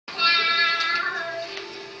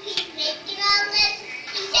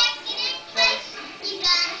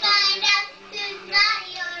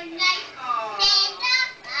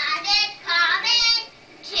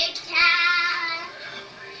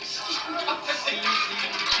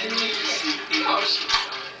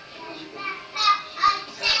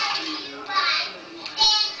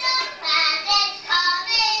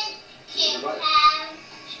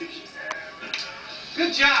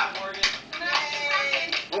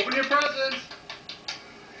Open your presents.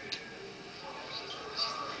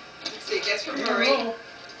 Let's see, guess from Murray.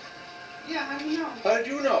 Yeah, how do you know? How did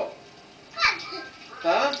you know?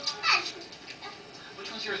 Huh?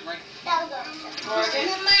 Which one's yours, Mike? Morgan? Mine.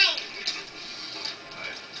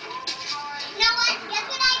 You know what? Guess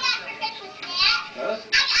what I got for Christmas, Dad? Huh?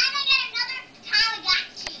 I got another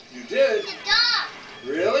Tamagotchi. You did? It's a dog.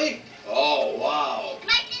 Really? Oh, wow.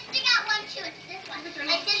 My sister got one too. It's this one.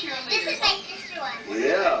 This is my sister one.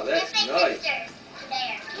 Yeah, that's my nice. sisters.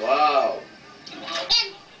 There. Wow. And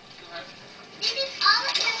this is all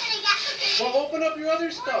the stuff that I got for Christmas. Well, open up your other Oh,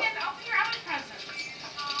 stuff. you have to open your other presents.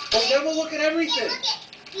 Well, then we'll look at Hey, everything. look at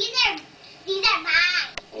these are mine.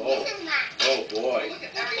 Oh. This is mine. Oh, boy. Look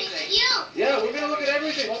at This is everything. cute. Yeah, we're going to look at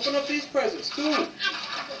everything. Open up these presents, too. Let me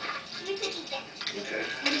put these there. Okay.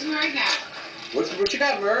 What does Murray got? What you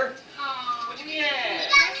got, Mur? Oh, What you yeah. get?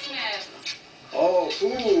 Christmas. Oh,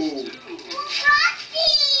 ooh. Frosty!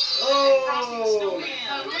 Oh. Oh,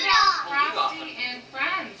 look at Frosty and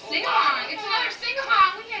Friends. Sing along. It's another sing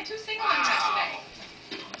along. We had 2 sing alongs yesterday.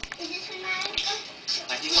 Is this one mine?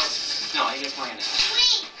 I think it's, no, I think it's Miranda.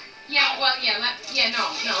 Wait. Yeah, well, no.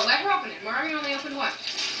 Let her open it. Murray only opened one.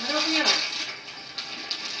 Let her open the other one.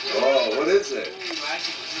 Oh, what is it? Well, I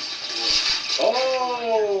think this is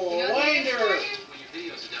Oh, You know a what it is for winder. you? for, when your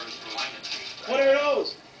videos are done, it's for alignment. What are those?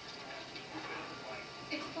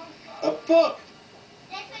 It's a book. A book.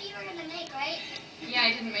 That's what you were going to make, right? Yeah,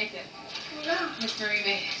 I didn't make it. No. Miss Murray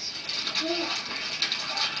made it. Yeah.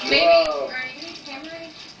 Maybe. Wow. Are you going to camera?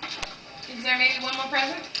 Is there maybe one more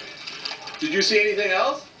present? Did you see anything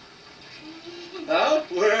else? Huh?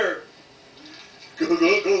 Where? Go look. I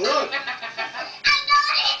got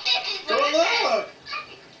Go it! look.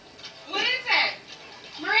 What is it?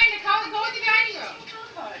 Miranda, go in the dining room.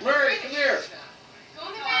 Murray, come here. Go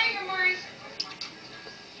in the dining room, Murray.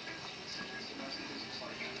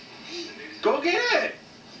 Go get it.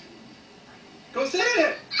 Go sit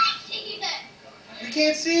it. I see it. We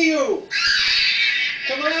can't see you.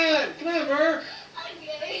 Come on, Mur.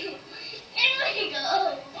 Okay. Here we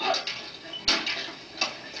go.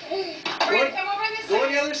 Miranda, come over this Go on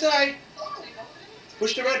side. the other side. Ooh.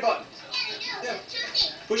 Push the red button. Yeah, I do. Yeah. Two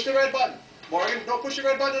things. Push the red button. Morgan, don't push the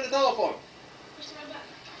red button on the telephone. Push the red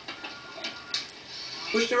button.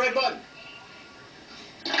 Push the red button.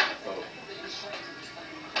 Oh.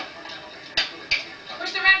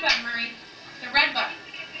 Push the red button, Murray. The red button.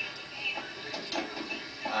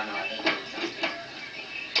 No, I think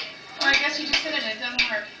it's Or I guess you just hit it and it doesn't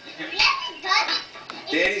work. Yes, it does.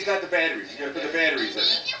 Daddy's got the batteries. He's gonna put the batteries in.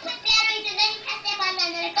 You put batteries and then you press that button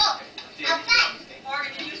and then it goes. Outside.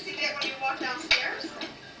 Morgan, did you see that when you walked downstairs?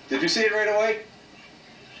 Did you see it right away?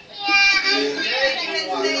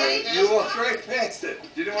 Yeah. You walked right past it.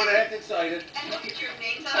 You didn't want to act excited. And look at your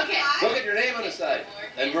names on the Okay. side. Look at your name on the side.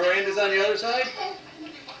 And Miranda's on the other side.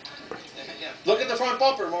 yeah. Look at the front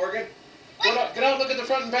bumper, Morgan. Get out and look at the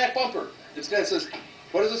front and back bumper. It says,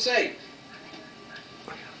 what does it say?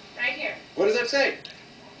 Right here. What does that say?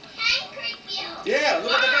 Can creep you. Yeah,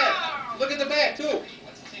 look at the Wow. back. Look at the back, too.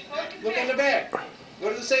 What's the same Look on the back.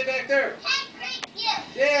 What does it say back there? Can creep you.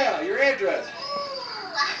 Yeah, your address. Ooh.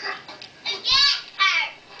 A gas card.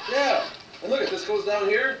 Yeah. And look at this goes down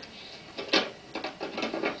here.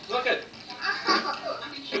 Look it. Oh.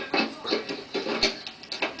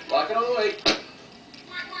 Lock it all the way.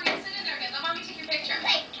 Morgan, sit in there again. Let mommy take your picture.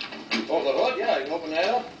 Wait. Oh, the hood? Yeah, you can open that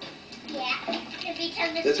up. Yeah. Can be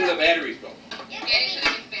turned this That's where the broke. batteries go. You Daddy's can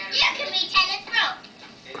gonna get batteries. be tennis broke.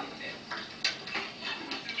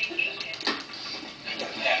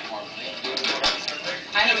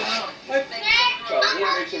 I don't know. What? Oh, you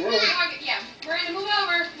want to make some room? Yeah, Miranda, move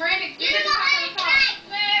over. Miranda, You get in go the ahead. car.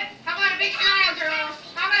 Right. How about a big smile, girls?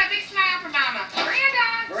 How about a big smile for Mama?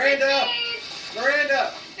 Miranda. Miranda. Say cheese.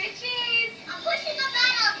 Miranda. Say cheese. I'm pushing the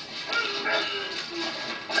button.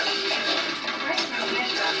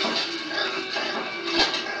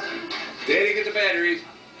 Daddy, get the batteries.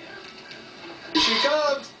 Here she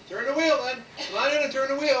comes. Turn the wheel then. Come on in and turn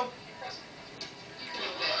the wheel.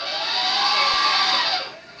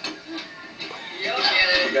 You'll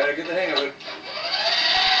get You it. gotta get the hang of it.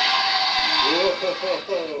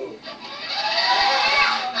 Whoa.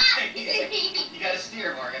 You gotta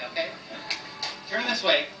steer, Morgan, okay? Turn this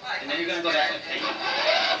way, and then you're gonna go that way.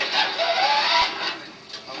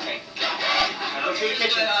 Okay. Now go through the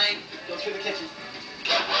kitchen. Go through the kitchen.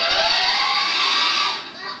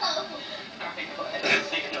 Alright, go ahead.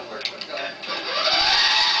 It's not gonna work. Go ahead.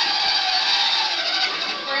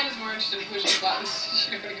 Miranda's more interested in pushing buttons.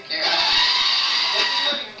 She don't even care.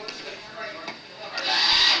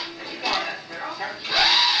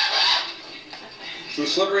 Too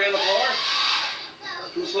slippery on the floor? No.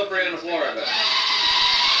 Too slippery on the floor, I bet.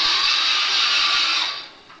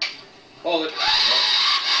 Hold it.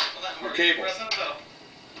 No. Your cable. Press on the bell.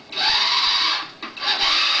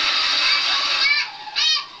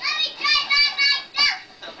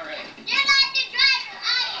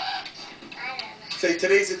 Say,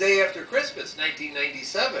 today's the day after Christmas,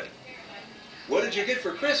 1997. What did you get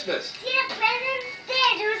for Christmas? See the presents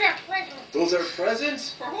there? Those are presents. Those are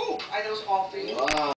presents? For who? Are those all for you? Wow.